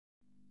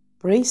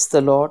Praise the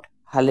Lord.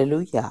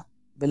 Hallelujah.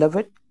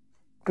 Beloved,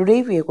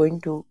 today we are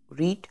going to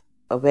read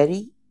a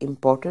very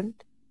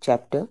important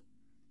chapter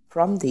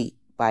from the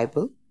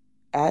Bible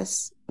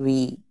as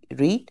we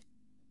read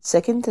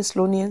 2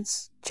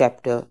 Thessalonians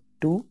chapter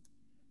 2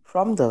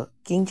 from the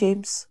King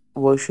James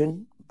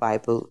Version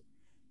Bible.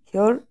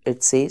 Here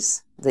it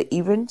says, the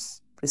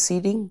events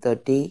preceding the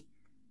day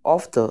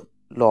of the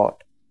Lord.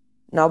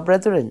 Now,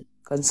 brethren,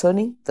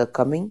 concerning the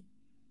coming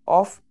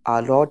of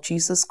our Lord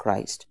Jesus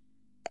Christ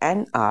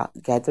and our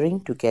gathering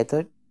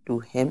together to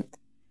Him,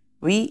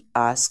 we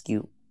ask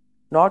you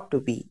not to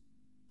be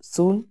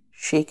soon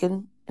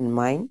shaken in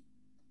mind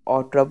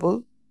or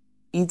troubled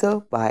either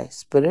by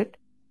spirit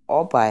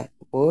or by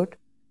word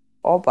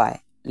or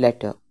by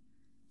letter,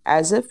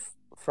 as if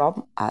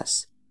from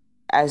us,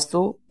 as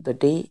though the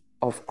day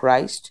of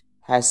Christ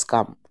has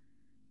come.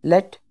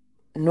 Let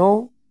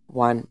no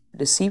one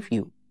deceive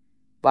you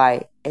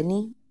by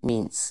any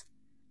means,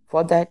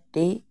 for that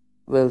day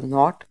will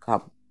not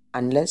come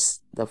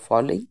unless the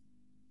falling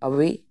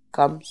away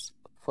comes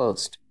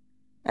first,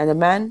 and the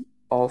man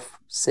of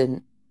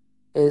sin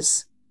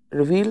is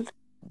revealed,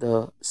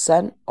 the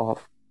son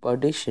of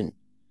perdition,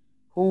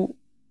 who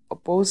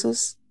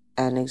opposes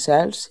and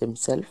exalts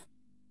himself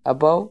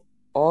above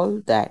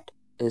all that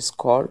is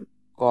called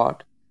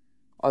God,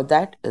 or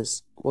that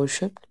is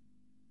worshipped,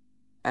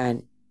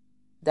 and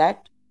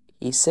that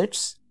he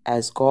sits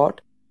as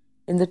God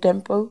in the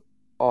temple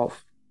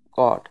of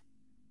God,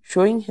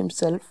 showing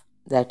himself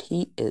that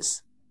he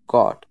is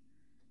God.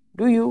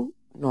 Do you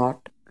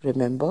not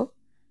remember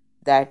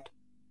that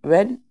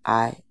when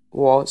I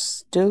was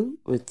still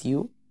with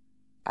you,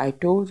 I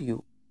told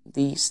you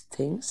these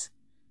things?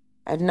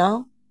 And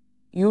now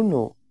you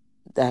know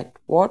that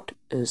what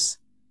is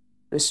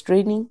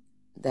restraining,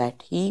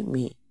 that he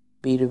may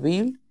be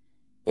revealed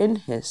in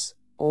his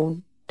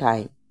own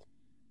time.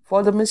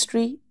 For the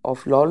mystery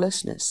of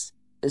lawlessness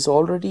is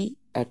already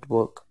at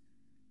work.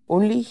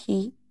 Only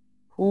he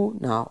who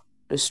now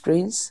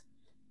restrains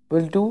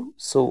will do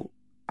so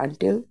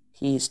until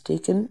he is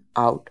taken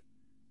out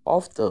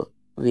of the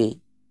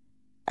way.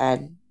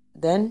 And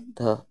then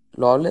the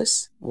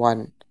lawless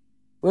one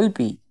will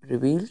be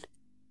revealed,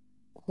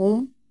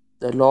 whom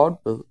the Lord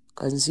will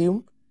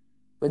consume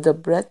with the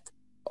breath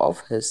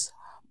of his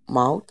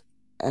mouth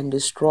and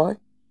destroy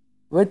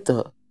with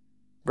the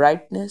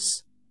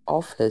brightness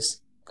of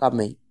his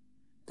coming.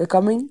 The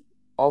coming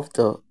of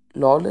the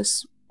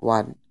lawless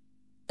one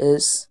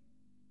is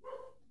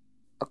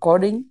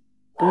according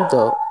to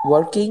the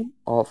working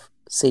of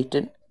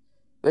Satan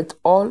with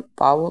all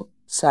power,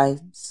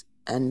 signs,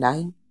 and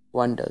lying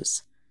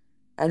wonders,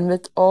 and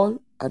with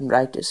all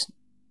unrighteous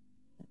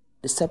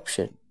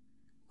deception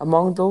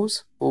among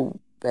those who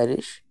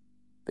perish,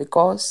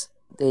 because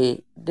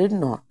they did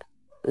not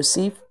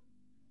receive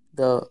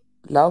the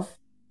love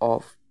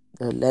of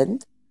the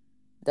length,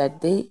 that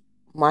they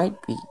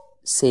might be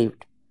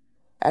saved.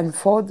 And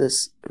for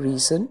this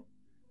reason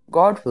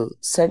God will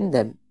send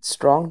them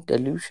strong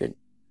delusion,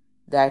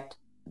 that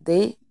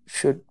they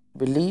should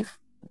believe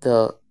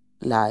the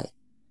lie,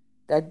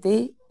 that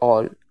they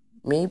all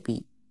may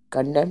be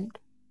condemned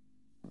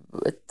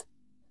with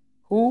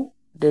who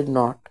did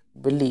not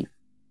believe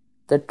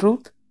the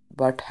truth,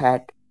 but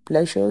had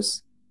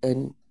pleasures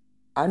in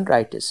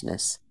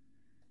unrighteousness,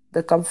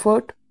 the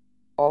comfort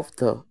of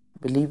the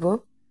believer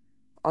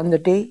on the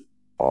day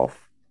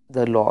of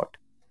the Lord.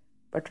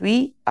 But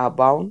we are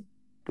bound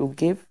to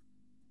give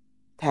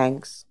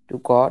thanks to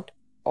God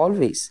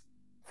always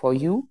for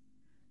you,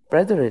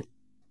 brethren,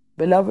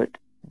 beloved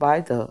by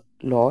the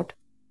Lord,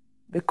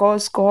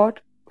 because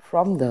God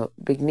from the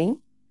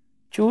beginning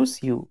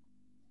chose you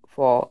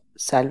for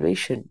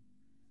salvation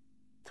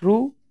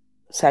through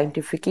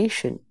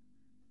sanctification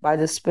by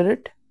the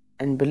Spirit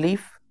and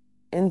belief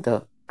in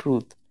the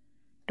truth,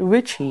 to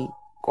which He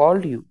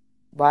called you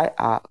by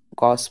our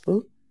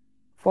gospel,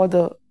 for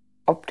the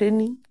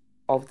obtaining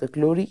of the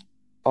glory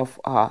of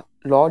our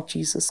Lord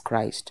Jesus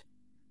Christ.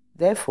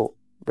 Therefore,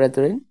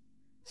 brethren,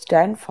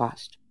 stand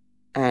fast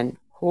and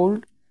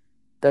hold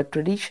the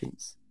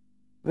traditions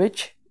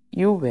which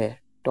you were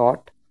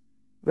taught,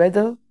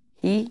 whether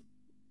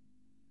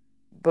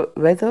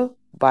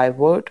by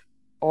word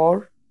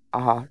or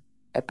our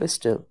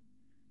epistle.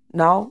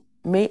 Now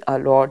may our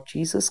Lord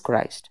Jesus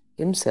Christ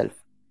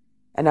Himself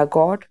and our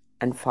God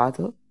and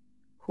Father,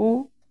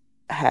 who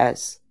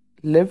has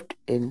lived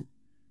in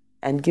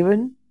and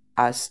given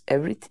us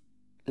every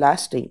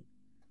lasting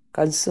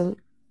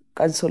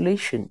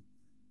consolation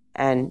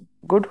and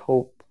good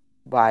hope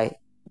by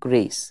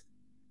grace,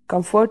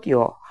 comfort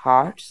your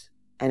hearts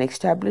and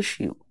establish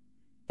you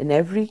in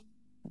every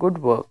good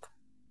work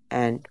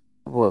and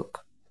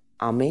work.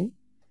 Amen.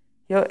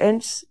 Here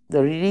ends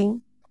the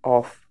reading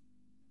of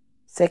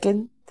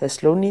 2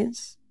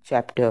 Thessalonians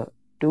chapter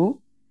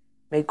 2.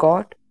 May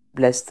God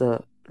bless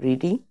the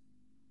reading.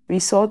 We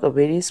saw the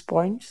various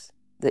points,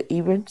 the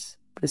events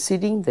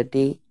preceding the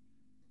day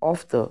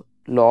of the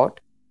Lord,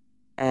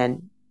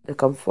 and the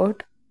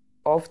comfort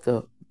of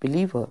the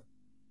believer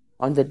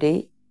on the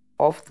day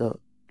of the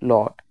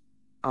Lord.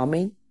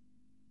 Amen.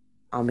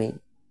 Amen.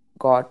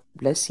 God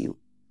bless you.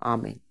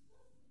 Amen.